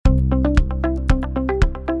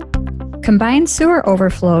Combined sewer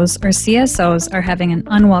overflows, or CSOs, are having an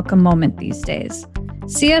unwelcome moment these days.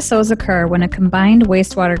 CSOs occur when a combined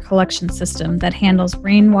wastewater collection system that handles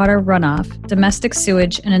rainwater runoff, domestic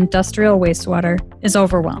sewage, and industrial wastewater is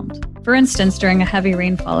overwhelmed, for instance, during a heavy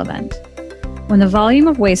rainfall event. When the volume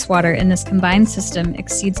of wastewater in this combined system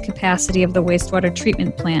exceeds capacity of the wastewater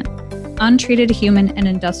treatment plant, untreated human and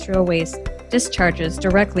industrial waste discharges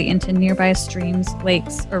directly into nearby streams,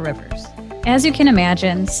 lakes, or rivers. As you can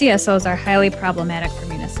imagine, CSOs are highly problematic for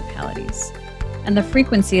municipalities, and the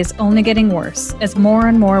frequency is only getting worse as more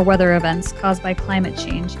and more weather events caused by climate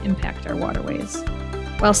change impact our waterways.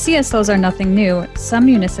 While CSOs are nothing new, some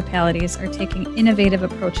municipalities are taking innovative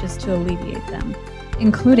approaches to alleviate them,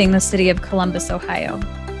 including the city of Columbus, Ohio.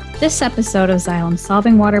 This episode of Xylem's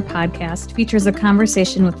Solving Water podcast features a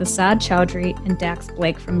conversation with Asad Chowdhury and Dax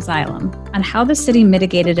Blake from Xylem on how the city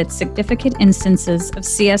mitigated its significant instances of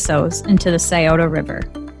CSOs into the Scioto River.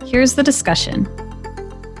 Here's the discussion.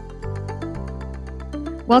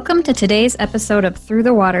 Welcome to today's episode of Through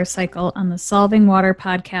the Water Cycle on the Solving Water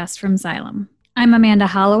podcast from Xylem. I'm Amanda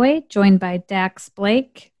Holloway, joined by Dax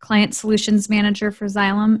Blake, Client Solutions Manager for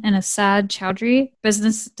Xylem, and Asad Chowdhury,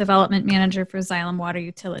 Business Development Manager for Xylem Water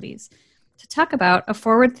Utilities, to talk about a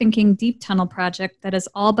forward-thinking deep tunnel project that has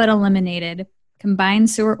all but eliminated combined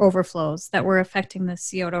sewer overflows that were affecting the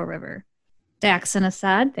Scioto River. Dax and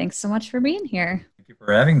Asad, thanks so much for being here. Thank you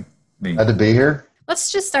for having me. Glad to be here. Let's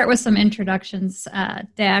just start with some introductions.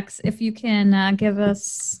 Dax, if you can give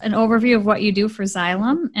us an overview of what you do for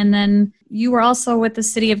Xylem, and then you were also with the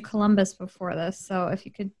city of Columbus before this, so if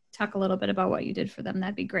you could talk a little bit about what you did for them,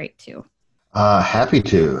 that'd be great too. Happy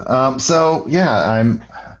to.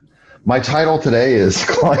 My title today is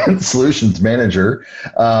Client Solutions Manager,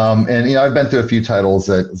 and I've been through a few titles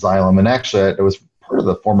at Xylem, and actually it was part of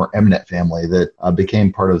the former Emnet family that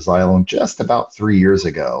became part of Xylem just about 3 years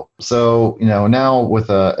ago. So, now with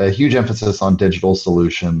a huge emphasis on digital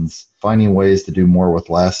solutions, finding ways to do more with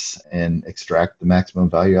less and extract the maximum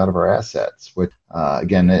value out of our assets. Which,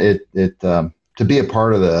 again, to be a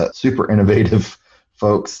part of the super innovative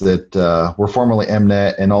folks that were formerly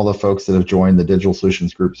Emnet and all the folks that have joined the digital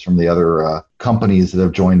solutions groups from the other companies that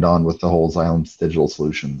have joined on with the whole Xylem's digital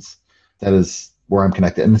solutions. That is where I'm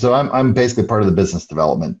connected. And so I'm basically part of the business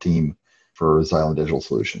development team for Xylem Digital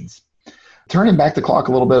Solutions. Turning back the clock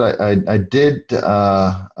a little bit, I did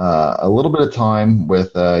a little bit of time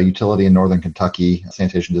with a utility in Northern Kentucky,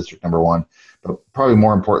 Sanitation District Number 1, but probably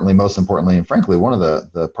most importantly, and frankly, one of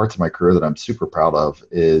the parts of my career that I'm super proud of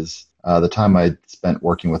is the time I spent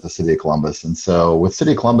working with the City of Columbus. And so with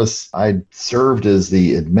City of Columbus, I served as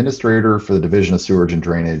the administrator for the Division of Sewerage and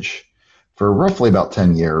Drainage for roughly about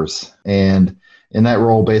 10 years. And in that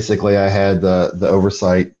role, basically, I had the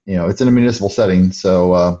oversight. It's in a municipal setting,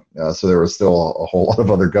 so there was still a whole lot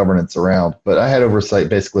of other governance around. But I had oversight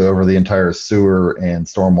basically over the entire sewer and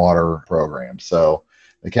stormwater program. So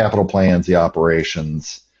the capital plans, the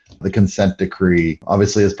operations, the consent decree.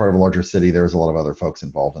 Obviously, as part of a larger city, there was a lot of other folks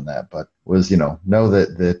involved in that. But was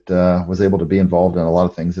was able to be involved in a lot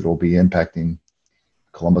of things that will be impacting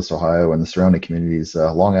Columbus, Ohio, and the surrounding communities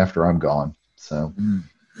long after I'm gone. So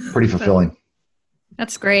pretty fulfilling.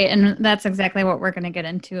 That's great, and that's exactly what we're going to get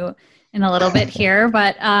into in a little bit here.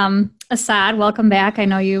 But Asad, welcome back. I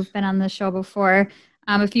know you've been on the show before.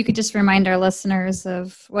 If you could just remind our listeners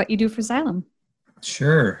of what you do for Xylem.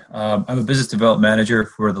 Sure. I'm a business development manager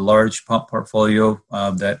for the large pump portfolio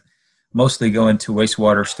that mostly go into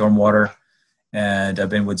wastewater, stormwater, and I've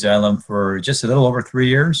been with Xylem for just a little over 3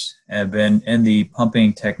 years. I've been in the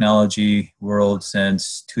pumping technology world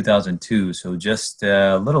since 2002, so just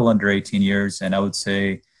a little under 18 years, and I would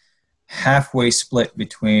say halfway split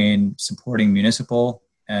between supporting municipal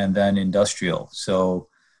and then industrial. So,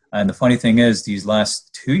 and the funny thing is, these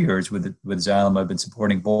last 2 years with Xylem, I've been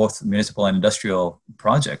supporting both municipal and industrial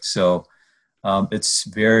projects. So it's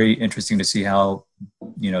very interesting to see how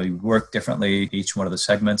you work differently each one of the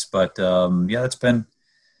segments, but it's been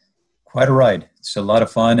quite a ride. It's a lot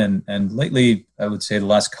of fun, and lately, I would say the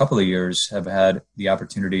last couple of years have had the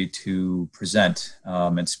opportunity to present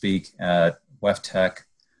and speak at WEFTEC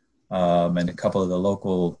and a couple of the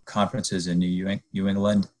local conferences in New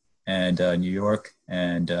England and New York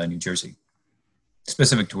and New Jersey,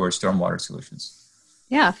 specific towards stormwater solutions.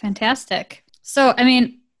 Yeah, fantastic. So,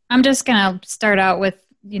 I'm just going to start out with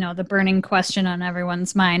the burning question on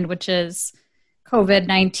everyone's mind, which is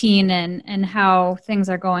COVID-19 and how things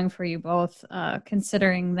are going for you both,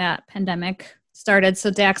 considering that pandemic started.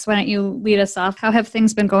 So Dax, why don't you lead us off? How have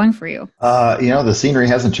things been going for you? The scenery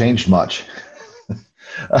hasn't changed much.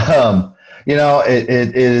 It's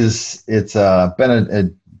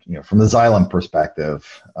been from the Xylem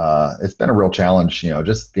perspective, it's been a real challenge,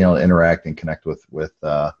 just being able to interact and connect with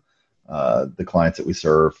the clients that we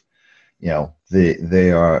serve.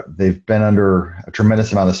 They've been under a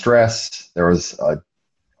tremendous amount of stress. There was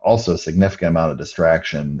also a significant amount of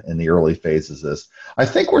distraction in the early phases of this. I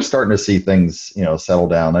think we're starting to see things, settle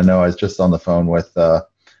down. I know I was just on the phone with the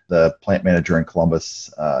plant manager in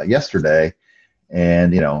Columbus yesterday,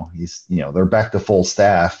 and they're back to full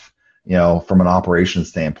staff, from an operations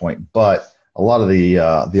standpoint, but a lot of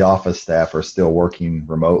the office staff are still working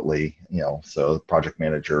remotely, so project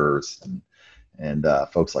managers and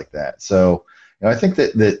folks like that. So I think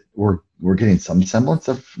that we're getting some semblance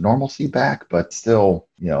of normalcy back, but still,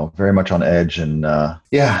 very much on edge, and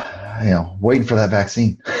waiting for that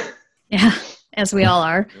vaccine. Yeah, as we all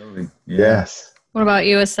are. Really? Yeah. Yes. What about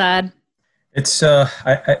you, Asad? It's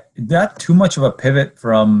I not too much of a pivot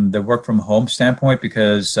from the work from home standpoint,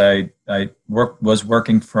 because I was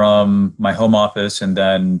working from my home office and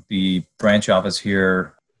then the branch office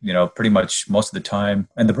here, pretty much most of the time.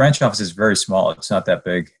 And the branch office is very small. It's not that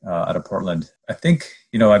big out of Portland. I think,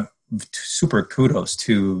 I'm super kudos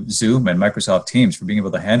to Zoom and Microsoft Teams for being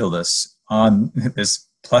able to handle this on this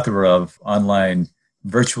plethora of online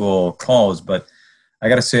virtual calls. But I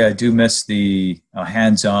got to say, I do miss the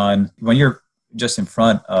hands-on. When you're just in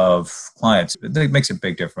front of clients, it makes a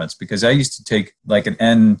big difference, because I used to take like an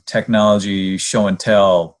N technology show and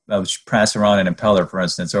tell. I would pass around an impeller, for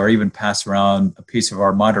instance, or even pass around a piece of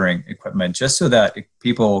our monitoring equipment, just so that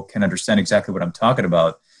people can understand exactly what I'm talking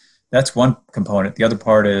about. That's one component. The other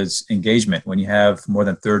part is engagement. When you have more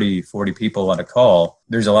than 30, 40 people on a call,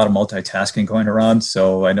 there's a lot of multitasking going around.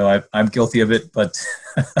 So I know I'm guilty of it, but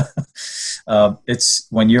it's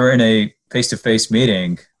when you're in a face-to-face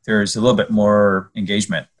meeting, there's a little bit more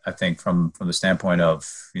engagement, I think, from the standpoint of,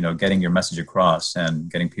 getting your message across and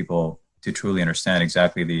getting people to truly understand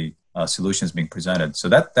exactly the solutions being presented. So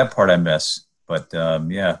that part I miss. But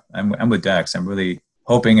I'm with Dax. I'm really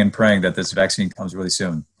hoping and praying that this vaccine comes really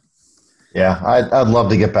soon. Yeah, I'd love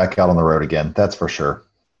to get back out on the road again. That's for sure.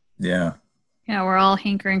 Yeah. Yeah, we're all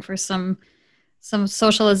hankering for some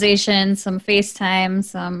socialization, some FaceTime,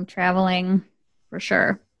 some traveling, for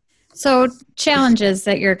sure. So challenges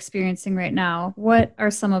that you're experiencing right now, what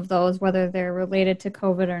are some of those, whether they're related to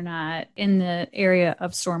COVID or not, in the area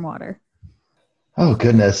of stormwater? Oh,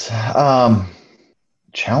 goodness.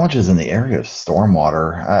 Challenges in the area of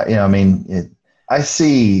stormwater. I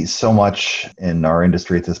see so much in our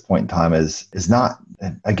industry at this point in time is not,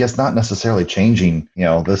 I guess, not necessarily changing.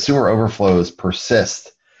 The sewer overflows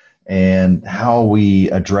persist, and how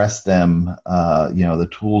we address them, the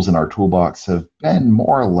tools in our toolbox have been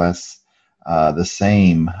more or less the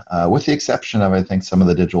same, with the exception of, I think, some of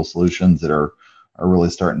the digital solutions that are really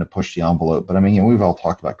starting to push the envelope. But we've all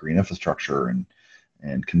talked about green infrastructure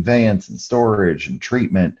and conveyance and storage and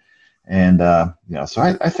treatment. And, so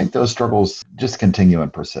I think those struggles just continue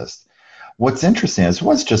and persist. What's interesting is I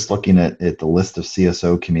was just looking at the list of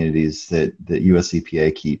CSO communities that US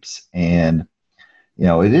EPA keeps. And,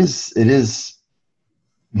 it is,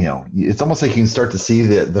 it's almost like you can start to see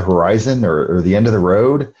the horizon or the end of the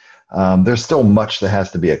road. There's still much that has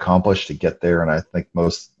to be accomplished to get there. And I think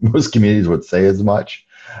most communities would say as much.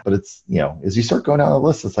 But it's, as you start going down the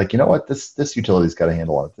list, it's like, what, this utility's got a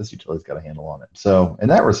handle on it. This utility's got a handle on it. So in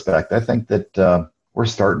that respect, I think that we're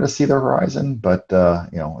starting to see the horizon. But,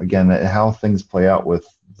 again, how things play out with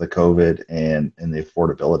the COVID and the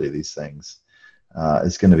affordability of these things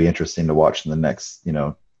is going to be interesting to watch in the next,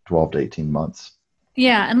 12 to 18 months.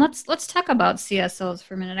 Yeah, and let's talk about CSOs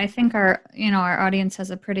for a minute. I think our audience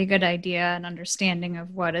has a pretty good idea and understanding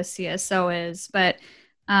of what a CSO is, but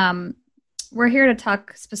we're here to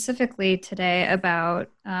talk specifically today about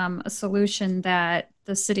a solution that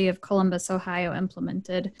the city of Columbus, Ohio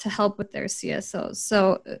implemented to help with their CSOs.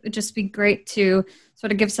 So it'd just be great to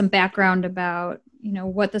sort of give some background about,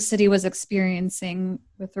 what the city was experiencing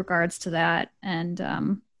with regards to that. And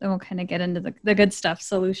then we'll kind of get into the good stuff,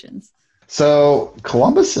 solutions. So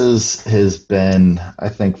Columbus has been, I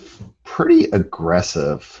think, pretty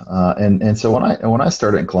aggressive. And so when I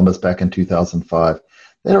started in Columbus back in 2005,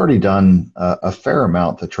 they'd already done a fair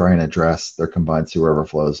amount to try and address their combined sewer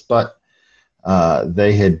overflows, but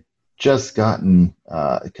they had just gotten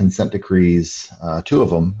consent decrees, 2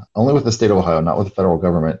 of them, only with the state of Ohio, not with the federal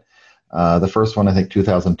government. The first one, I think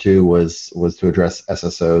 2002, was to address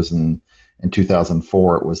SSOs, and in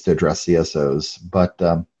 2004 it was to address CSOs. But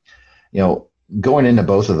going into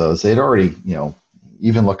both of those, they'd already,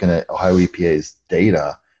 even looking at Ohio EPA's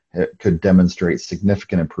data, it could demonstrate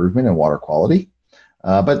significant improvement in water quality.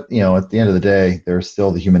 But at the end of the day, there's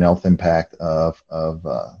still the human health impact of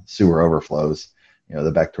sewer overflows.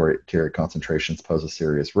 the bacteria concentrations pose a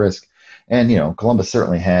serious risk. And, Columbus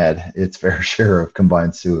certainly had its fair share of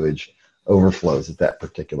combined sewage overflows at that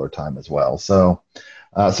particular time as well. So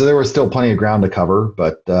there was still plenty of ground to cover,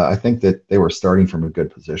 but I think that they were starting from a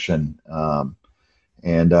good position.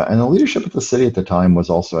 And the leadership of the city at the time was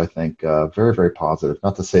also, I think, very, very positive.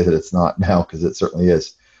 Not to say that it's not now, because it certainly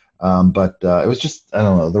is. But it was just, I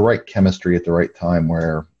don't know, the right chemistry at the right time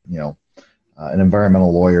where, an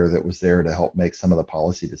environmental lawyer that was there to help make some of the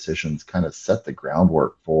policy decisions kind of set the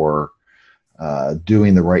groundwork for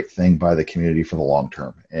doing the right thing by the community for the long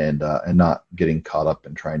term, and not getting caught up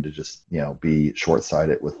in trying to just, be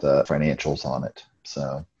short-sighted with the financials on it.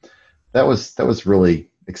 So that was really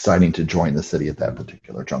exciting to join the city at that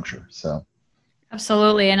particular juncture. So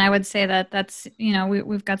absolutely. And I would say that's,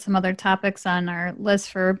 we've got some other topics on our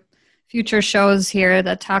list for future shows here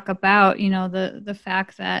that talk about, the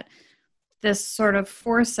fact that this sort of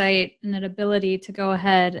foresight and an ability to go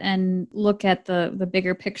ahead and look at the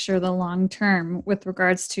bigger picture, the long term, with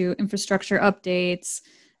regards to infrastructure updates,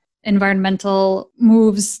 environmental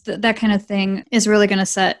moves, that kind of thing, is really going to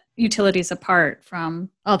set utilities apart from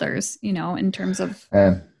others, in terms of.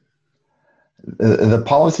 And the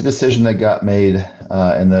policy decision that got made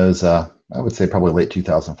in those, I would say probably late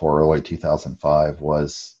 2004 or late 2005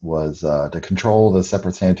 was to control the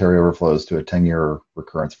separate sanitary overflows to a 10-year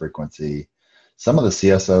recurrence frequency. Some of the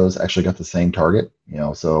CSOs actually got the same target,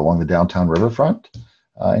 so along the downtown riverfront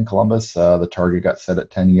in Columbus, the target got set at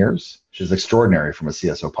 10 years, which is extraordinary from a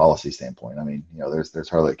CSO policy standpoint. I mean, there's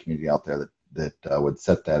hardly a community out there that would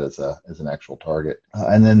set that as an actual target.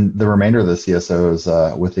 And then the remainder of the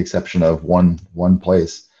CSOs, with the exception of one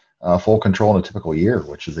place, full control in a typical year,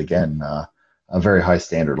 which is again a very high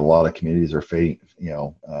standard. A lot of communities are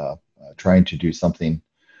trying to do something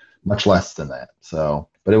much less than that. So,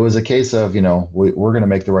 but it was a case of we're going to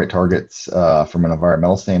make the right targets from an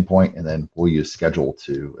environmental standpoint, and then we'll use schedule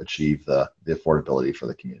to achieve the affordability for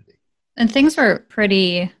the community. And things were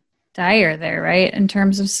pretty dire there, right? In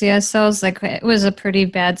terms of CSOs, like it was a pretty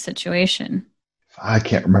bad situation. I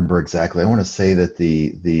can't remember exactly. I want to say that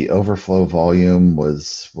the overflow volume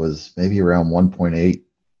was maybe around 1.8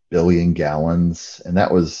 billion gallons, and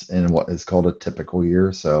that was in what is called a typical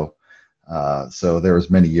year. So there was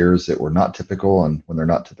many years that were not typical, and when they're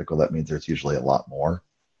not typical, that means there's usually a lot more.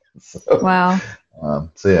 So, wow.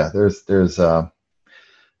 So yeah, there's definitely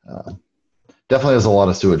there's a lot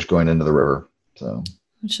of sewage going into the river. So.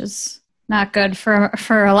 Which is not good for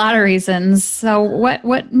a lot of reasons. So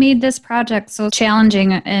what made this project so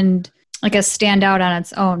challenging and, I guess, stand out on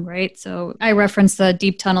its own, right? So I referenced the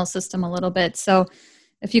deep tunnel system a little bit. So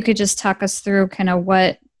if you could just talk us through kind of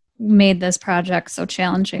what made this project so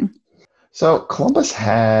challenging. So Columbus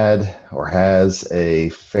had or has a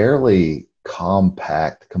fairly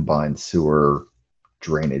compact combined sewer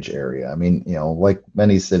drainage area. I mean, like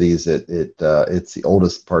many cities, it's the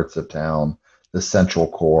oldest parts of town, the central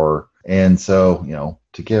core. And so,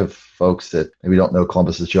 to give folks that maybe don't know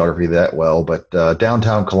Columbus's geography that well, but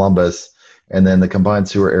downtown Columbus and then the combined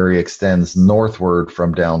sewer area extends northward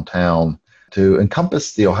from downtown to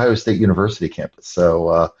encompass the Ohio State University campus.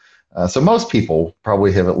 So most people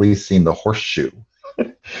probably have at least seen the horseshoe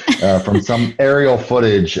from some aerial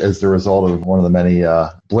footage as the result of one of the many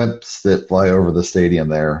blimps that fly over the stadium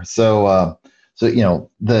there. So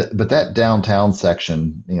that downtown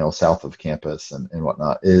section, south of campus and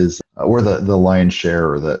whatnot, is where the lion's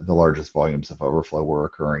share or the largest volumes of overflow were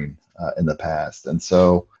occurring in the past. And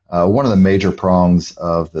so one of the major prongs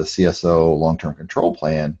of the CSO long-term control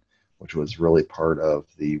plan, which was really part of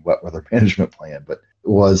the wet weather management plan, but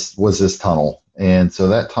was this tunnel. And so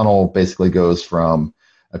that tunnel basically goes from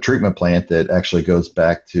a treatment plant that actually goes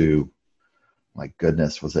back to, my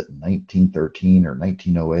goodness, was it 1913 or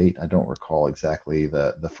 1908? I don't recall exactly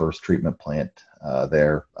the first treatment plant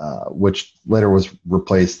there, which later was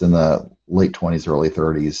replaced in the late 20s, early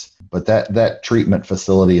 30s. But that treatment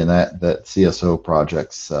facility and that CSO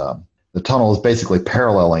projects, the tunnel is basically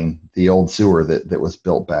paralleling the old sewer that was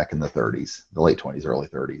built back in the 30s, the late 20s, early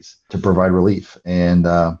 30s, to provide relief. And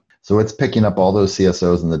so it's picking up all those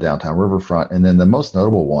CSOs in the downtown riverfront. And then the most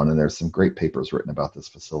notable one, and there's some great papers written about this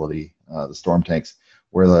facility, the storm tanks,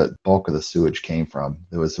 where the bulk of the sewage came from.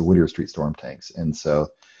 There was the Whittier Street storm tanks. And so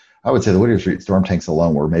I would say the Whittier Street storm tanks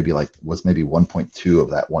alone was maybe 1.2 of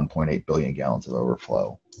that 1.8 billion gallons of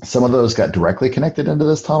overflow. Some of those got directly connected into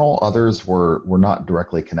this tunnel. Others were not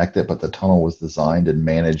directly connected, but the tunnel was designed and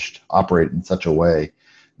managed, operated in such a way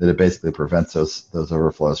that it basically prevents those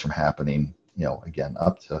overflows from happening, again,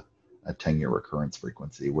 up to a 10-year recurrence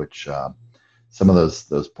frequency, which some of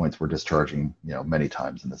those points were discharging, many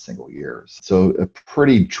times in a single year. So a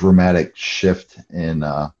pretty dramatic shift in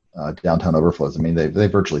downtown overflows. I mean, they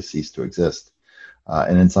virtually ceased to exist,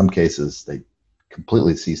 and in some cases they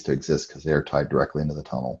completely ceased to exist because they are tied directly into the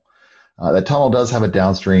tunnel. That tunnel does have a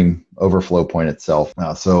downstream overflow point itself.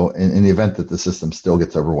 So in the event that the system still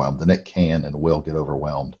gets overwhelmed, and it can and will get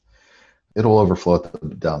overwhelmed, it'll overflow at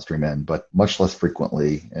the downstream end, but much less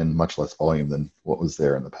frequently and much less volume than what was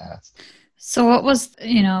there in the past. So what was,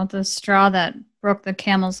 the straw that broke the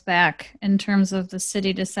camel's back in terms of the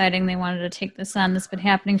city deciding they wanted to take this on? That's been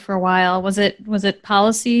happening for a while. Was it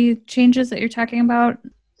policy changes that you're talking about?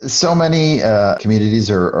 So many communities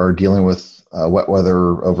are dealing with wet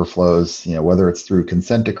weather overflows, whether it's through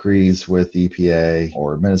consent decrees with EPA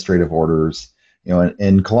or administrative orders.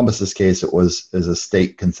 In Columbus's case, it was as a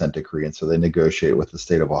state consent decree, and so they negotiate with the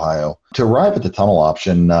state of Ohio. To arrive at the tunnel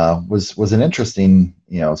option was an interesting,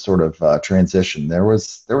 sort of transition. There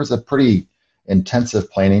was a pretty intensive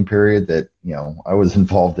planning period that I was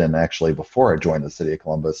involved in actually before I joined the city of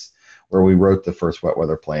Columbus, where we wrote the first wet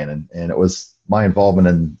weather plan, and it was my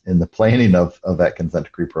involvement in the planning of that consent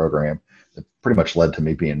decree program that pretty much led to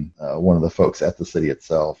me being one of the folks at the city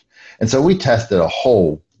itself. And so we tested a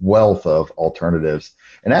whole wealth of alternatives.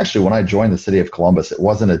 And actually, when I joined the city of Columbus, it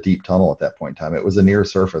wasn't a deep tunnel at that point in time. It was a near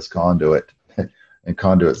surface conduit. And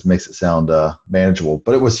conduits makes it sound manageable,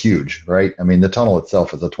 but it was huge, right? I mean, the tunnel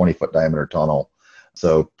itself is a 20-foot diameter tunnel,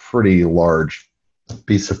 so pretty large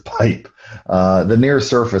piece of pipe. The near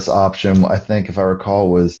surface option, I think, if I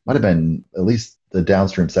recall, might have been, at least the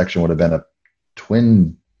downstream section would have been a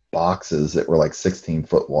twin boxes that were like 16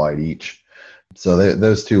 foot wide each. So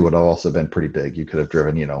those two would have also been pretty big. You could have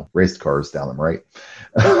driven, raced cars down them, right?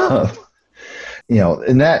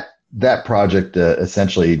 And that project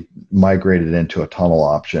essentially migrated into a tunnel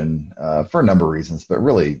option for a number of reasons, but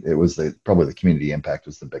really it was probably the community impact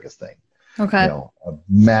was the biggest thing. Okay. A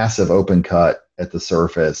massive open cut at the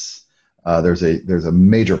surface. There's a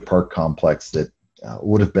major park complex that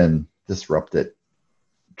would have been disrupted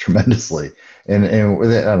tremendously, and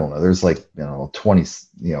with it, I don't know, there's 20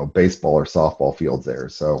 baseball or softball fields there,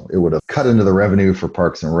 so it would have cut into the revenue for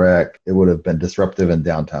Parks and Rec. It would have been disruptive in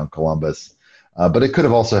downtown Columbus, but it could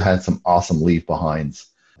have also had some awesome leave behinds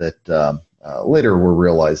that later were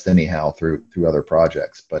realized anyhow through other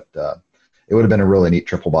projects. But it would have been a really neat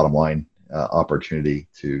triple bottom line opportunity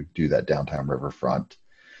to do that downtown riverfront,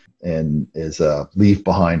 and is a leave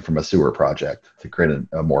behind from a sewer project to create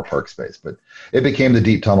a more park space. But it became the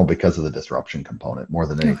deep tunnel because of the disruption component more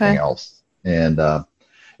than anything else. And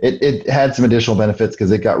it had some additional benefits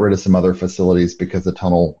because it got rid of some other facilities because the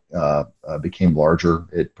tunnel became larger.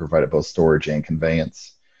 It provided both storage and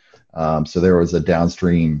conveyance. So there was a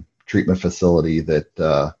downstream treatment facility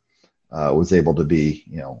that was able to be,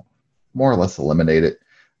 more or less eliminated.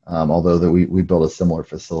 Although that we built a similar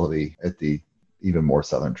facility at the even more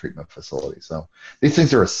southern treatment facility. So these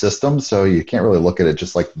things are a system, so you can't really look at it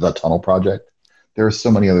just like the tunnel project. There are so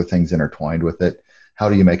many other things intertwined with it. How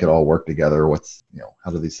do you make it all work together? How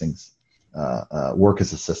do these things work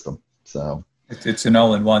as a system? So it's an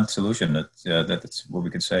all-in-one solution. That's what we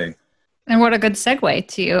could say. And what a good segue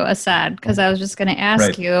to you, Assad, because I was just going to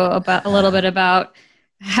ask you about a little bit about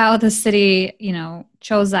how the city,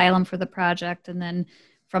 chose Xylem for the project, and then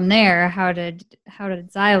from there, how did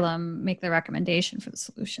Xylem make the recommendation for the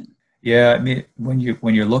solution? Yeah, I mean, when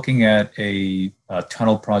you're looking at a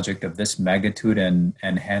tunnel project of this magnitude and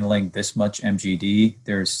handling this much MGD,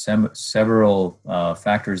 there's several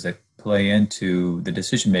factors that play into the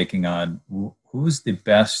decision making on who's the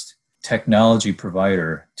best technology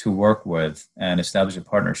provider to work with and establish a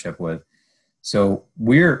partnership with. So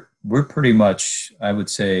we're pretty much, I would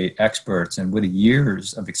say, experts and with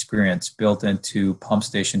years of experience built into pump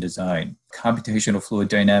station design, computational fluid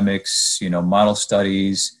dynamics, model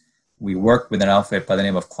studies. We work with an outfit by the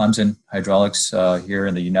name of Clemson Hydraulics here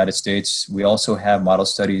in the United States. We also have model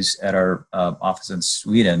studies at our office in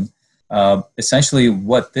Sweden. Essentially,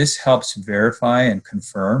 what this helps verify and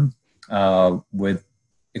confirm with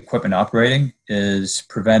equipment operating is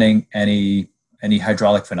preventing any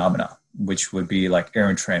hydraulic phenomena, which would be like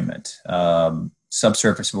air entrainment,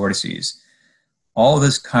 subsurface vortices. All of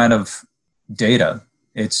this kind of data,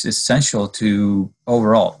 it's essential to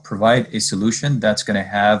overall provide a solution that's going to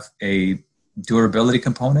have a durability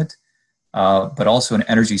component, but also an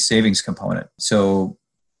energy savings component. So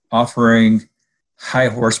offering high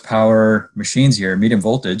horsepower machines here, medium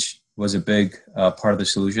voltage, was a big part of the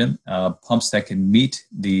solution. Pumps that can meet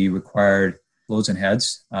the required loads and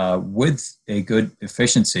heads with a good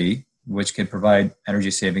efficiency, which can provide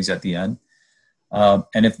energy savings at the end.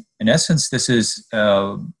 And if, in essence, this is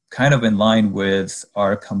kind of in line with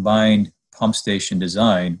our combined pump station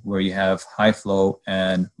design, where you have high flow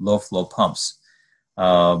and low flow pumps.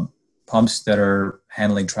 Pumps that are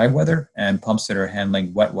handling dry weather and pumps that are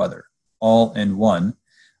handling wet weather, all in one,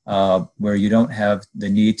 where you don't have the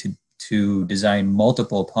need to design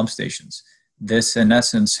multiple pump stations. This, in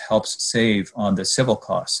essence, helps save on the civil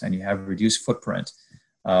costs, and you have reduced footprint.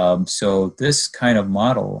 So this kind of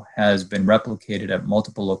model has been replicated at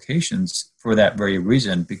multiple locations for that very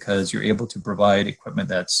reason, because you're able to provide equipment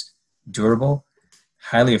that's durable,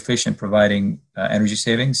 highly efficient, providing energy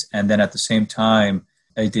savings, and then at the same time,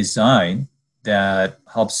 a design that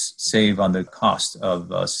helps save on the cost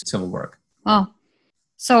of civil work. Well,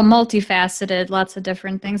 so multifaceted, lots of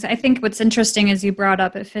different things. I think what's interesting is you brought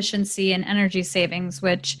up efficiency and energy savings,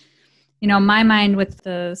 which, my mind with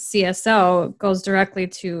the CSO goes directly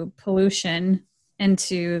to pollution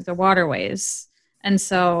into the waterways. And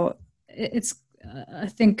so it's, I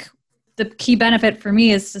think the key benefit for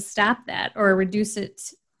me is to stop that or reduce it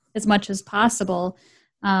as much as possible.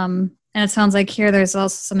 And it sounds like here there's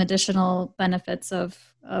also some additional benefits of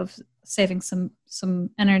saving some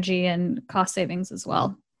energy and cost savings as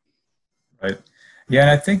well. Right. Yeah,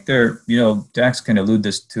 and I think Dax can allude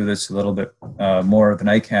to this a little bit more than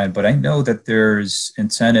I can, but I know that there's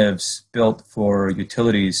incentives built for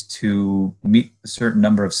utilities to meet a certain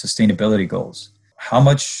number of sustainability goals. How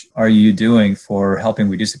much are you doing for helping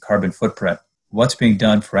reduce the carbon footprint? What's being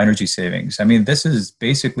done for energy savings? I mean, this is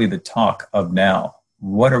basically the talk of now.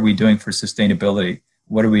 What are we doing for sustainability?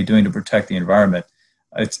 What are we doing to protect the environment?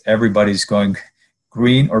 It's everybody's going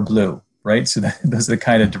green or blue, right? So those are the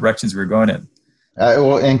kind of directions we're going in.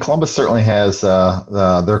 And Columbus certainly has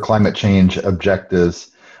their climate change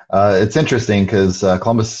objectives. It's interesting because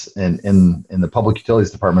Columbus in the Public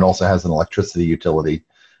Utilities Department also has an electricity utility.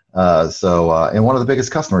 And one of the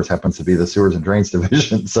biggest customers happens to be the Sewers and Drains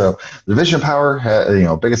Division. So the Division of Power,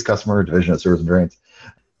 biggest customer, Division of Sewers and Drains.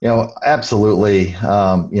 Absolutely.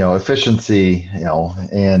 Efficiency,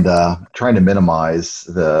 and trying to minimize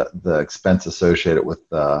the expense associated with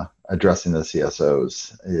addressing the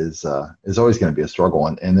CSOs is always going to be a struggle.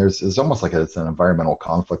 And there's almost like it's an environmental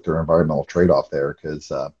conflict or environmental trade-off there, because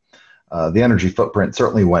the energy footprint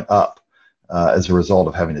certainly went up as a result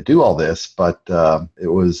of having to do all this, but it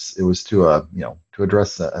was to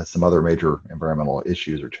address some other major environmental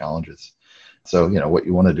issues or challenges. So, what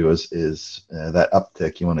you want to do is that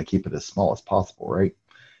uptick, you want to keep it as small as possible, right?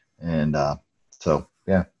 And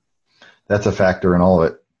that's a factor in all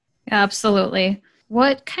of it. Absolutely.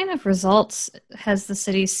 What kind of results has the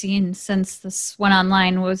city seen since this went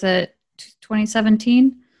online? Was it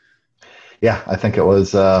 2017? Yeah, I think it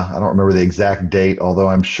was, I don't remember the exact date, although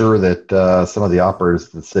I'm sure that some of the operators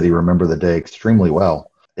of the city remember the day extremely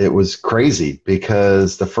well. It was crazy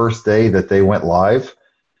because the first day that they went live,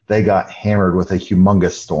 they got hammered with a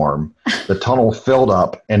humongous storm. The tunnel filled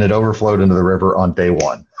up and it overflowed into the river on day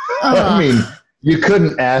one. I mean, you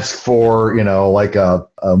couldn't ask for, like a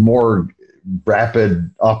more rapid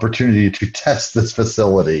opportunity to test this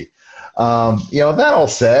facility. That all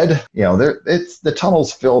said, the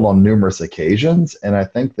tunnel's filled on numerous occasions, and I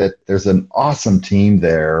think that there's an awesome team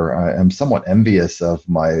there. I'm somewhat envious of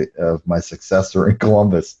my successor in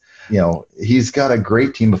Columbus. He's got a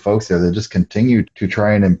great team of folks there that just continue to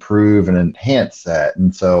try and improve and enhance that.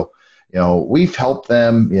 And so, we've helped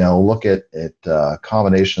them, look at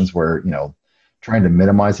combinations where, trying to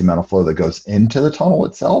minimize the amount of flow that goes into the tunnel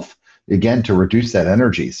itself, again, to reduce that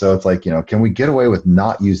energy. So it's like, can we get away with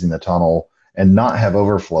not using the tunnel and not have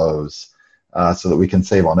overflows so that we can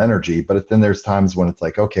save on energy? But then there's times when it's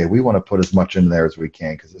like, okay, we want to put as much in there as we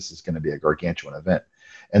can because this is going to be a gargantuan event.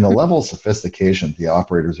 And the level of sophistication the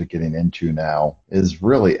operators are getting into now is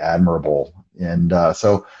really admirable. And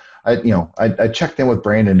so I checked in with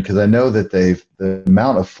Brandon because I know that the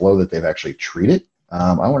amount of flow that they've actually treated.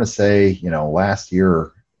 I want to say, last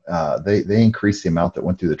year they increased the amount that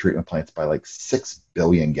went through the treatment plants by like 6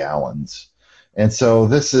 billion gallons. And so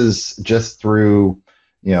this is just through,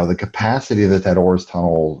 the capacity that Ores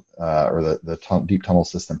tunnel or the deep tunnel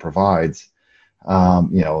system provides.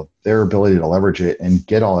 Their ability to leverage it and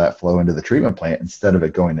get all that flow into the treatment plant instead of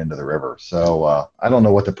it going into the river. So I don't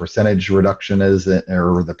know what the percentage reduction is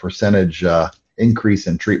or the percentage increase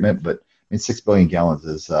in treatment, but 6 billion gallons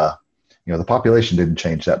is, the population didn't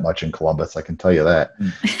change that much in Columbus, I can tell you that.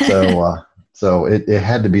 So it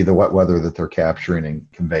had to be the wet weather that they're capturing and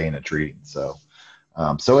conveying and treating. So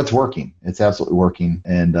it's working. It's absolutely working,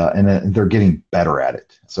 and they're getting better at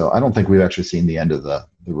it. So I don't think we've actually seen the end of the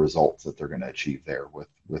results that they're going to achieve there with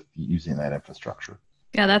using that infrastructure.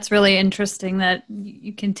 Yeah, that's really interesting that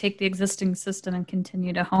you can take the existing system and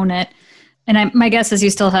continue to hone it. And my guess is you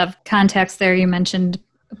still have contacts there. You mentioned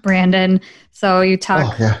Brandon, so you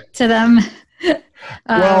talk to them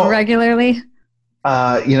regularly.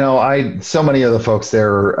 So many of the folks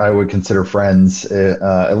there I would consider friends,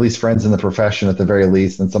 at least friends in the profession at the very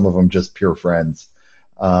least, and some of them just pure friends.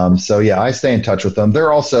 I stay in touch with them.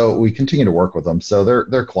 We continue to work with them. So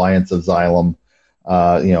they're clients of Xylem,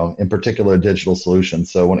 in particular digital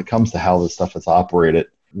solutions. So when it comes to how this stuff is operated,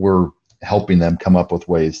 we're helping them come up with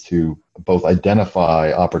ways to both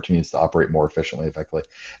identify opportunities to operate more efficiently, effectively,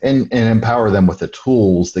 and empower them with the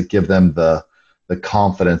tools that give them the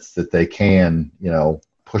confidence that they can,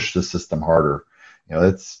 push the system harder.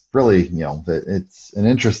 It's really, it's an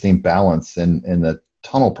interesting balance, and the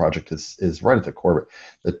tunnel project is right at the core of it.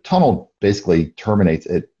 The tunnel basically terminates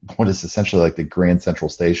at what is essentially like the Grand Central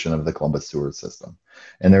Station of the Columbus sewer system.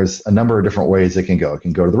 And there's a number of different ways it can go. It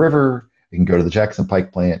can go to the river, it can go to the Jackson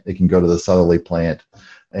Pike plant, it can go to the Southerly plant.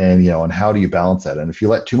 And, and how do you balance that? And if you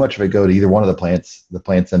let too much of it go to either one of the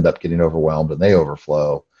plants end up getting overwhelmed and they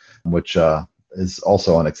overflow, which is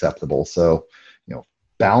also unacceptable. So,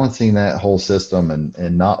 balancing that whole system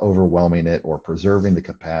and not overwhelming it, or preserving the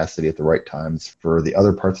capacity at the right times for the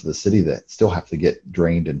other parts of the city that still have to get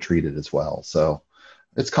drained and treated as well. So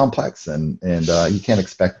it's complex, and you can't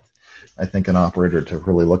expect, I think, an operator to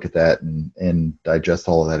really look at that and digest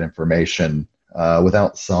all of that information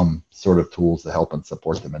without some sort of tools to help and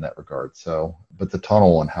support them in that regard. So, but the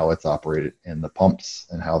tunnel and how it's operated and the pumps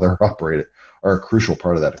and how they're operated are a crucial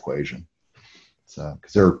part of that equation. So,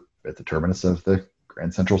 because they're at the terminus of the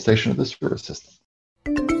Grand Central Station of the sewer system.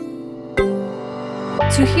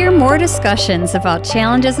 To hear more discussions about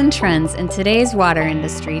challenges and trends in today's water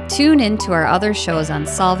industry, tune in to our other shows on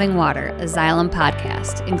Solving Water, a Xylem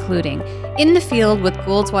podcast, including In the Field with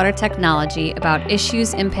Gould's Water Technology about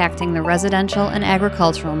issues impacting the residential and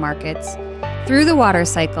agricultural markets, Through the Water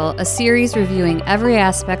Cycle, a series reviewing every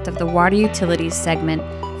aspect of the water utilities segment,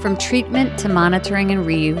 from treatment to monitoring and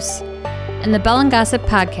reuse, and the Bell and Gossip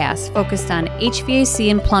podcast focused on HVAC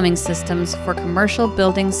and plumbing systems for commercial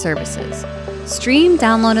building services. Stream,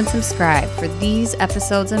 download, and subscribe for these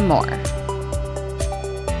episodes and more.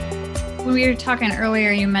 When we were talking earlier,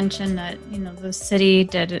 you mentioned that the city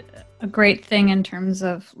did a great thing in terms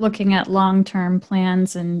of looking at long-term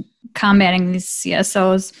plans and combating these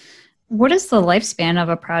CSOs. What is the lifespan of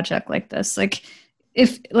a project like this?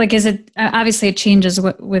 Is it obviously it changes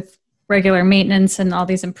with regular maintenance and all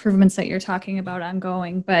these improvements that you're talking about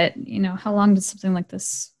ongoing, but how long does something like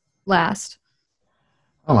this last?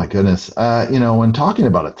 Oh my goodness. When talking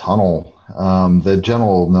about a tunnel, the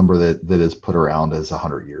general number that is put around is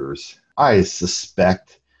 100 years. I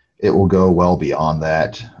suspect it will go well beyond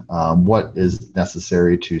that. What is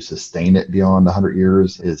necessary to sustain it beyond 100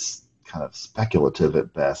 years is kind of speculative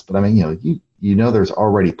at best. But there's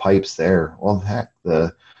already pipes there. Well, heck,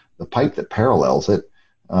 the pipe that parallels it,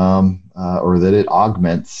 or that it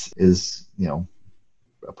augments, is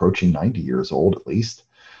approaching 90 years old at least.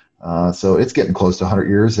 So it's getting close to 100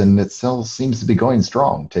 years, and it still seems to be going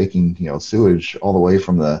strong, taking sewage all the way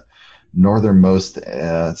from the northernmost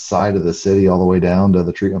side of the city all the way down to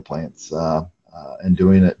the treatment plants, and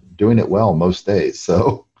doing it well most days.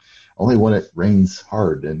 So only when it rains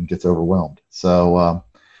hard and gets overwhelmed. So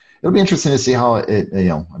it'll be interesting to see how it.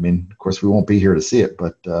 Of course, we won't be here to see it,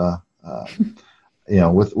 but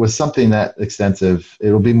with something that extensive,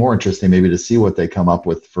 it'll be more interesting maybe to see what they come up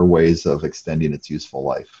with for ways of extending its useful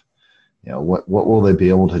life. What will they be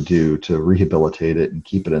able to do to rehabilitate it and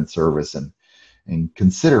keep it in service, and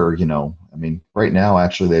consider, right now,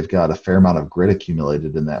 actually, they've got a fair amount of grit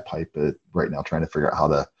accumulated in that pipe right now, trying to figure out how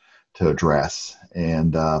to address,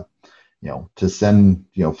 and, to send,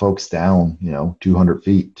 folks down, 200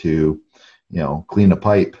 feet to, clean a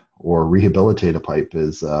pipe or rehabilitate a pipe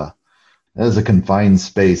is a confined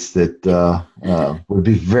space that would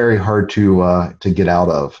be very hard to get out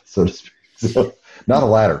of, so to speak. So, not a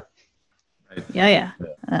ladder. Yeah.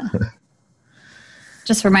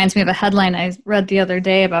 Just reminds me of a headline I read the other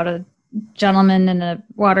day about a gentleman in a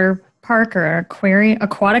water park or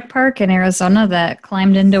aquatic park in Arizona that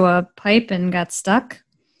climbed into a pipe and got stuck.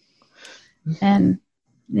 And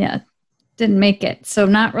didn't make it. So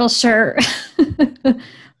not real sure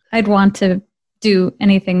I'd want to do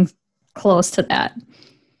anything close to that.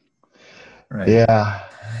 Right. Yeah.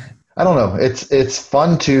 I don't know. It's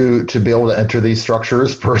fun to be able to enter these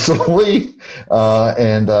structures personally,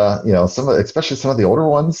 especially some of the older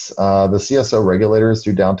ones. The CSO regulators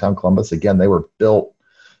through downtown Columbus, again, they were built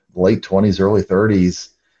late 20s, early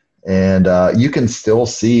 30s, and you can still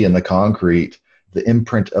see in the concrete the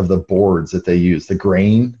imprint of the boards that they use, the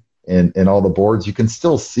grain in all the boards, you can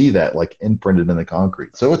still see that like imprinted in the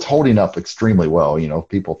concrete. So it's holding up extremely well.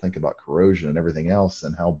 People think about corrosion and everything else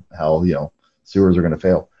and how sewers are going to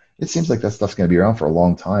fail. It seems like that stuff's going to be around for a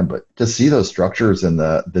long time, but to see those structures and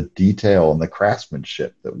the detail and the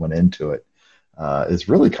craftsmanship that went into it is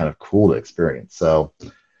really kind of cool to experience. So,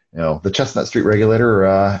 the Chestnut Street regulator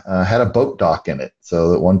had a boat dock in it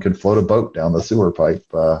so that one could float a boat down the sewer pipe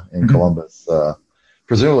in Columbus,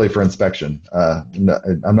 presumably for inspection.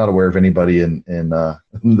 I'm not aware of anybody in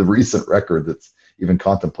the recent record that's even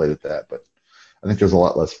contemplated that, but I think there's a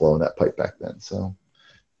lot less flow in that pipe back then. So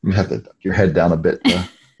you have to duck your head down a bit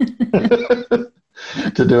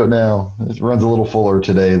to do it now. It runs a little fuller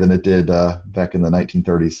today than it did back in the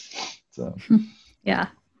 1930s. So yeah.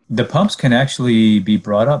 The pumps can actually be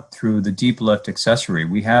brought up through the deep lift accessory.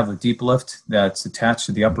 We have a deep lift that's attached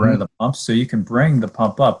to the upper end of the pump, so you can bring the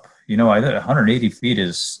pump up. 180 feet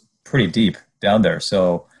is pretty deep down there.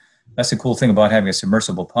 So that's the cool thing about having a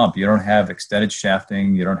submersible pump. You don't have extended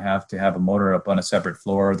shafting. You don't have to have a motor up on a separate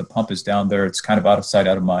floor. The pump is down there. It's kind of out of sight,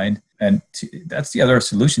 out of mind. And that's the other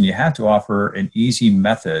solution. You have to offer an easy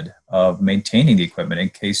method of maintaining the equipment in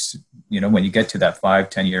case, when you get to that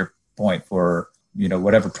 5-10 year point for,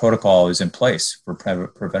 whatever protocol is in place for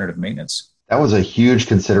preventative maintenance. That was a huge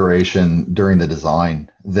consideration during the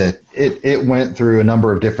design, that it went through a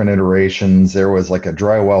number of different iterations. There was like a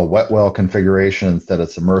dry well, wet well configuration instead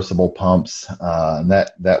of submersible pumps. And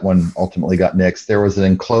that one ultimately got nixed. There was an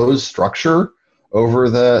enclosed structure over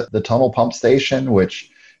the tunnel pump station,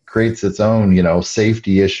 which creates its own,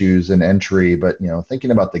 safety issues and entry. But,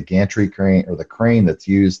 thinking about the gantry crane or the crane that's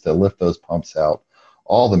used to lift those pumps out,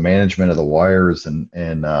 all the management of the wires and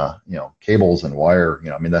cables and wire,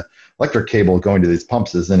 the electric cable going to these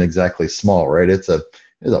pumps isn't exactly small, right? It's a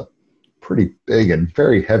pretty big and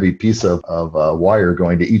very heavy piece of wire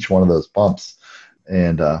going to each one of those pumps.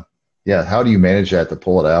 And how do you manage that to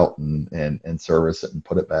pull it out and service it and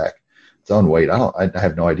put it back its own weight? I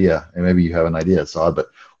have no idea. And maybe you have an idea, Saad, but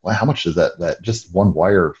how much does that just one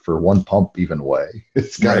wire for one pump even weigh?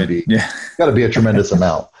 It's gotta be a tremendous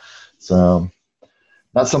amount. So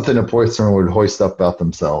not something a Poistron would hoist up about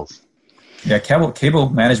themselves. Yeah, cable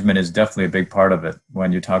management is definitely a big part of it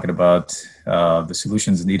when you're talking about the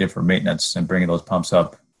solutions needed for maintenance and bringing those pumps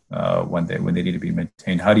up when they need to be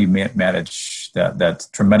maintained. How do you manage that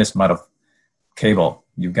tremendous amount of cable?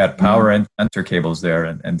 You've got power and sensor cables there,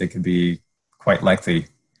 and they can be quite lengthy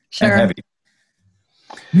and heavy.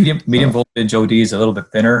 Medium voltage OD is a little bit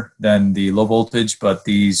thinner than the low voltage, but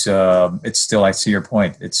these, it's still, I see your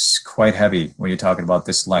point. It's quite heavy when you're talking about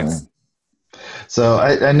this length. So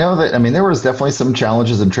I know that, there was definitely some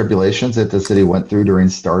challenges and tribulations that the city went through during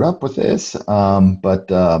startup with this.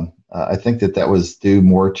 But I think that was due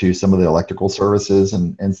more to some of the electrical services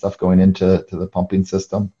and stuff going into the pumping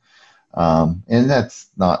system. And that's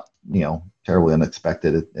not, terribly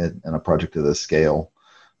unexpected in a project of this scale.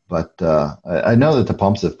 But I know that the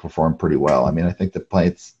pumps have performed pretty well. I think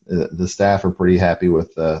the staff are pretty happy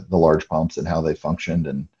with the large pumps and how they functioned,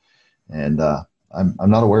 and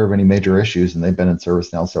I'm not aware of any major issues, and they've been in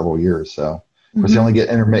service now several years. So of course, they only get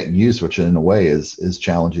intermittent use, which in a way is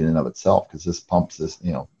challenging in of itself, because this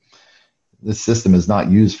system is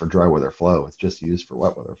not used for dry weather flow; it's just used for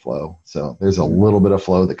wet weather flow. So there's a little bit of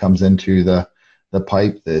flow that comes into the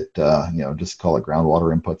pipe that, just call it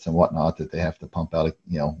groundwater inputs and whatnot that they have to pump out,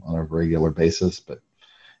 on a regular basis. But,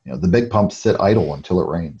 the big pumps sit idle until it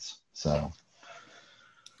rains. So.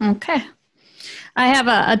 Okay. I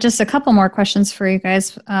have just a couple more questions for you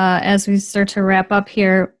guys as we start to wrap up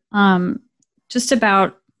here. Just about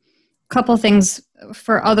a couple things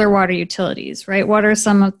for other water utilities, right? What are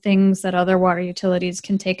some of things that other water utilities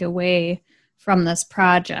can take away from this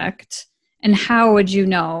project? And how would you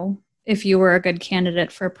know if you were a good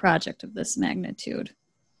candidate for a project of this magnitude?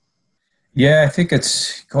 Yeah, I think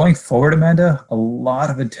it's going forward, Amanda, a lot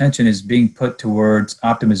of attention is being put towards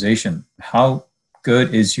optimization. How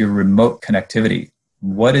good is your remote connectivity?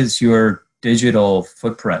 What is your digital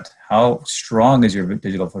footprint? How strong is your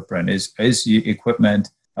digital footprint? Is the equipment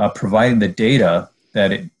providing the data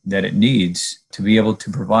that it needs to be able to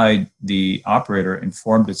provide the operator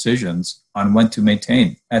informed decisions on when to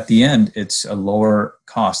maintain? At the end, it's a lower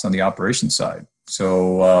cost on the operation side.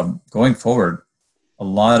 So going forward,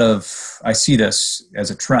 I see this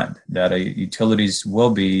as a trend that utilities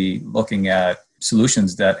will be looking at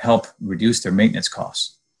solutions that help reduce their maintenance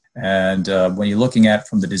costs. And when you're looking at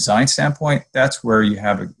from the design standpoint, that's where you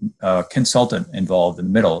have a consultant involved in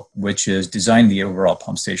the middle, which is designing the overall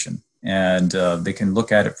pump station. And they can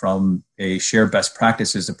look at it from a share best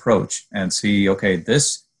practices approach and see, okay,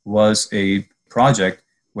 this was a project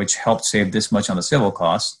which helped save this much on the civil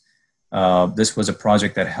costs. this was a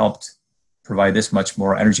project that helped provide this much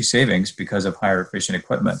more energy savings because of higher efficient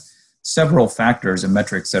equipment. Several factors and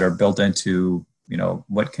metrics that are built into,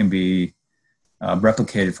 what can be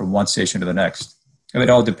replicated from one station to the next. It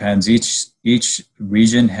all depends. Each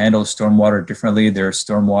region handles stormwater differently. There are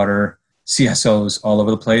stormwater CSOs all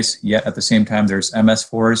over the place, yet at the same time, there's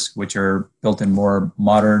MS4s, which are built in more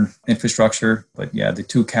modern infrastructure. But yeah, the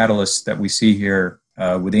two catalysts that we see here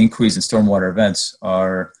with the increase in stormwater events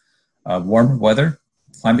are warmer weather,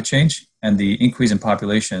 climate change, and the increase in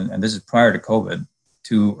population, and this is prior to COVID,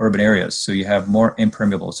 to urban areas. So you have more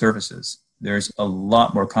impermeable surfaces. There's a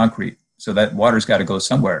lot more concrete. So that water's got to go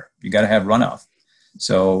somewhere. You got to have runoff.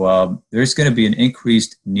 So there's going to be an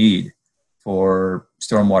increased need for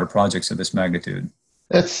stormwater projects of this magnitude.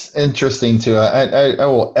 That's interesting too. I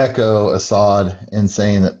will echo Assad in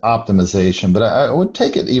saying that optimization, but I would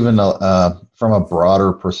take it even from a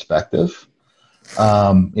broader perspective.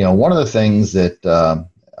 One of the things that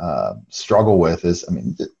struggle with is,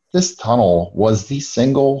 this tunnel was the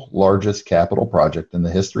single largest capital project in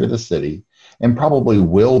the history of the city, and probably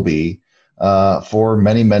will be for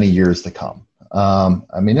many, many years to come.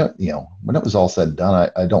 When it was all said and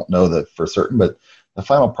done, I don't know that for certain, but the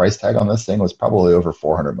final price tag on this thing was probably over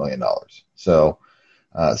 $400 million. So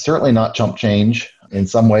certainly not chump change. In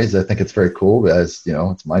some ways, I think it's very cool as,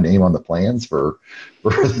 it's my name on the plans for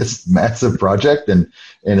this massive project. And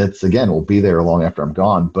it's, again, will be there long after I'm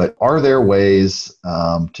gone. But are there ways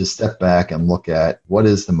to step back and look at what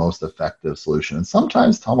is the most effective solution? And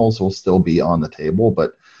sometimes tunnels will still be on the table,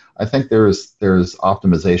 but I think there's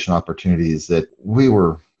optimization opportunities that we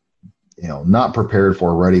were, not prepared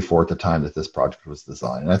for, ready for at the time that this project was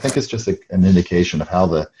designed. And I think it's just an indication of how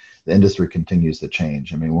the industry continues to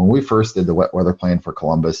change. When we first did the wet weather plan for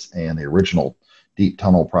Columbus and the original deep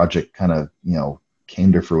tunnel project kind of,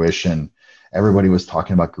 came to fruition, everybody was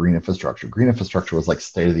talking about green infrastructure. Green infrastructure was like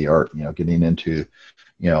state of the art, getting into,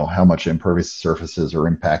 how much impervious surfaces are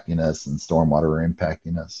impacting us and stormwater are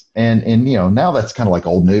impacting us. And now that's kind of like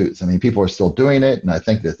old news. People are still doing it. And I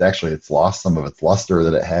think that actually it's lost some of its luster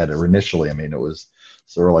that it had initially. It was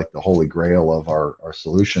sort of like the holy grail of our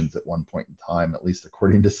solutions at one point in time, at least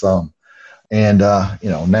according to some. And,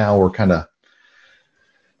 now we're kind of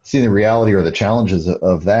seeing the reality or the challenges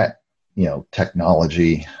of that,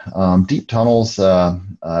 technology. Deep tunnels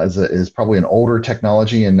is probably an older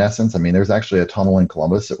technology in essence. There's actually a tunnel in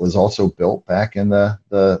Columbus that was also built back in the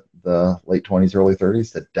late 20s, early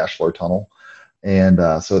 30s, the Deschler Tunnel. And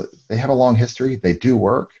so they have a long history. They do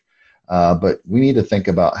work, but we need to think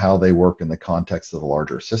about how they work in the context of the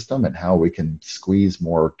larger system and how we can squeeze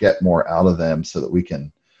more, get more out of them so that we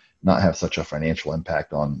can not have such a financial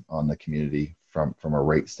impact on the community from a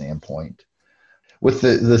rate standpoint. With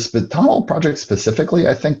the tunnel project specifically,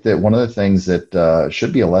 I think that one of the things that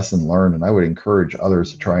should be a lesson learned, and I would encourage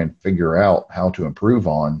others to try and figure out how to improve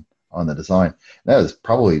on the design, that is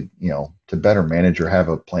probably, to better manage or have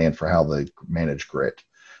a plan for how they manage grit.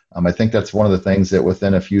 I think that's one of the things that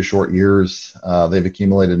within a few short years, they've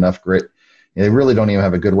accumulated enough grit. They really don't even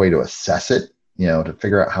have a good way to assess it, to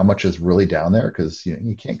figure out how much is really down there, because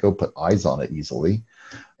you can't go put eyes on it easily.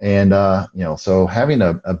 And, so having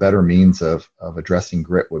a better means of addressing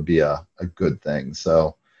grit would be a good thing.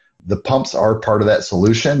 So the pumps are part of that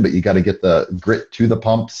solution, but you got to get the grit to the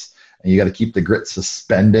pumps, and you got to keep the grit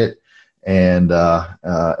suspended and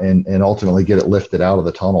ultimately get it lifted out of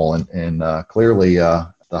the tunnel. And clearly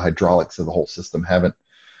the hydraulics of the whole system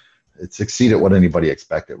it's exceeded what anybody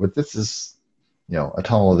expected. But this is, a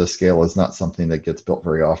tunnel of this scale is not something that gets built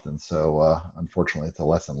very often. So unfortunately, it's a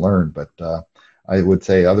lesson learned. But I would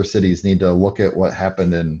say other cities need to look at what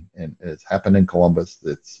happened it's happened in Columbus.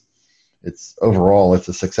 It's overall, it's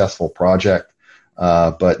a successful project,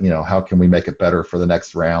 but how can we make it better for the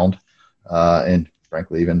next round? And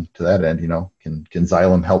frankly, even to that end, can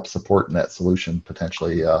Xylem help support in that solution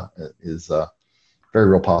potentially is a very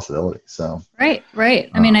real possibility. So right.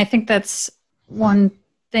 I think that's one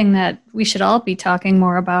thing that we should all be talking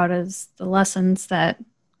more about is the lessons that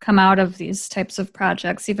come out of these types of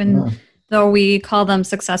projects, even though we call them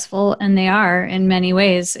successful, and they are in many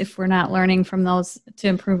ways. If we're not learning from those to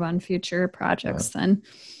improve on future projects, then,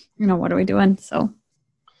 what are we doing? So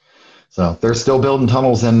they're still building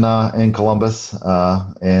tunnels in Columbus.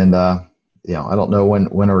 And I don't know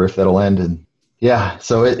when or if that'll end. And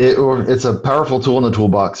so it's a powerful tool in the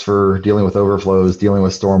toolbox for dealing with overflows, dealing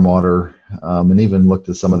with stormwater, and even looked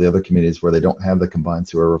at some of the other communities where they don't have the combined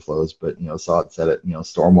sewer overflows. But, Saad said it,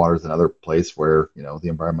 stormwater is another place where, the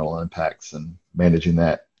environmental impacts and managing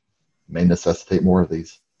that may necessitate more of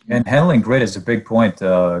these. And handling grid is a big point,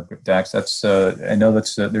 Dax. That's I know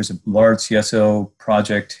there's a large CSO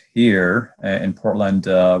project here in Portland,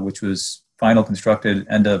 which was final constructed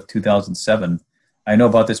end of 2007. I know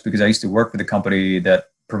about this because I used to work for the company that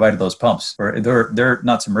provided those pumps. They're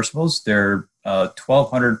not submersibles; they're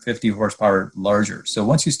 1,250 horsepower larger. So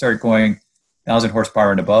once you start going 1,000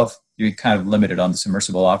 horsepower and above, you're kind of limited on the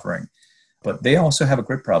submersible offering. But they also have a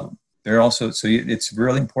grid problem. It's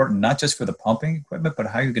really important, not just for the pumping equipment, but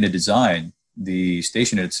how you're going to design the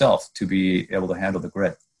station itself to be able to handle the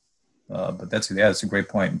grid. But that's a great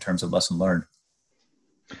point in terms of lesson learned.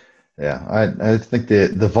 Yeah, I think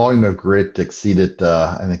the volume of grit exceeded,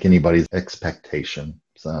 I think, anybody's expectation.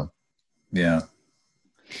 So, yeah.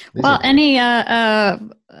 Well, any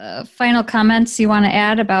final comments you want to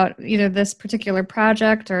add about either this particular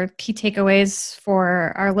project or key takeaways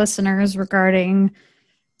for our listeners regarding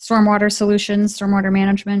stormwater solutions, stormwater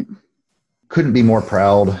management? Couldn't be more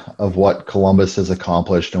proud of what Columbus has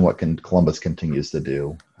accomplished and what Columbus continues to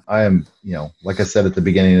do. I am, like I said at the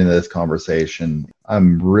beginning of this conversation,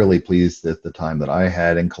 I'm really pleased at the time that I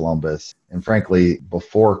had in Columbus. And frankly,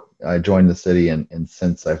 before I joined the city and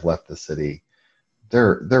since I've left the city,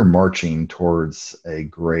 they're marching towards a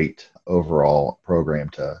great overall program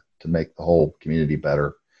to make the whole community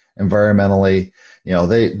better. Environmentally,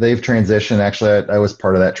 they've transitioned. Actually, I was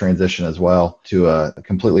part of that transition as well to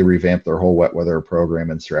completely revamp their whole wet weather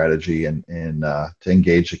program and strategy and to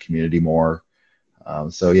engage the community more.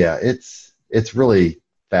 So yeah, it's really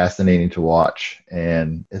fascinating to watch,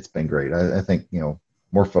 and it's been great. I think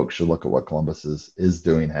more folks should look at what Columbus is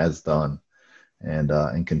doing, has done,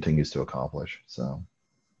 and continues to accomplish. So,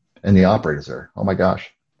 and the operators are, oh my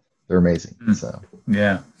gosh, they're amazing. So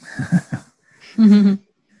yeah.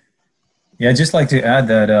 Yeah, I'd just like to add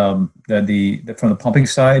that that from the pumping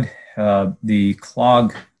side, the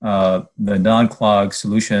clog, the non-clog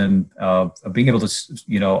solution of being able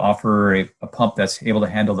to offer a pump that's able to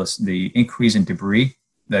handle the increase in debris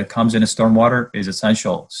that comes into stormwater is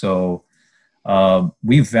essential. So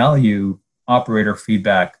we value operator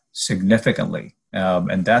feedback significantly,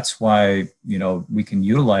 and that's why we can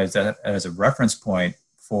utilize that as a reference point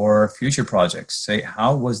for future projects. Say,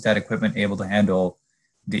 how was that equipment able to handle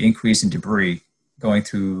the increase in debris going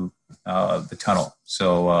through the tunnel?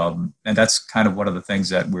 So, and that's kind of one of the things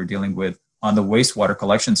that we're dealing with on the wastewater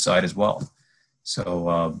collection side as well.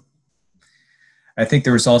 So I think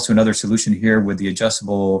there is also another solution here with the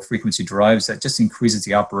adjustable frequency drives that just increases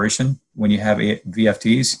the operation. When you have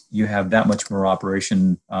VFDs, you have that much more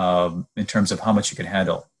operation in terms of how much you can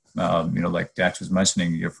handle. Like Dax was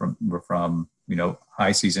mentioning, we're from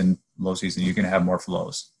high season, low season, you can have more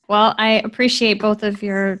flows. Well, I appreciate both of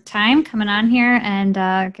your time coming on here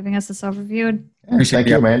and giving us this overview. Thank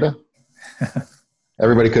you, Amanda.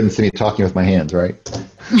 Everybody couldn't see me talking with my hands, right?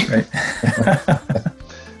 Right.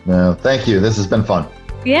 No, thank you. This has been fun.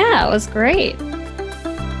 Yeah, it was great.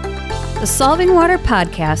 The Solving Water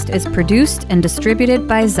podcast is produced and distributed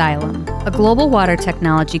by Xylem, a global water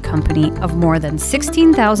technology company of more than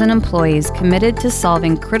 16,000 employees committed to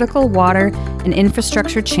solving critical water and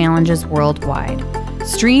infrastructure challenges worldwide.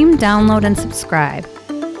 Stream, download, and subscribe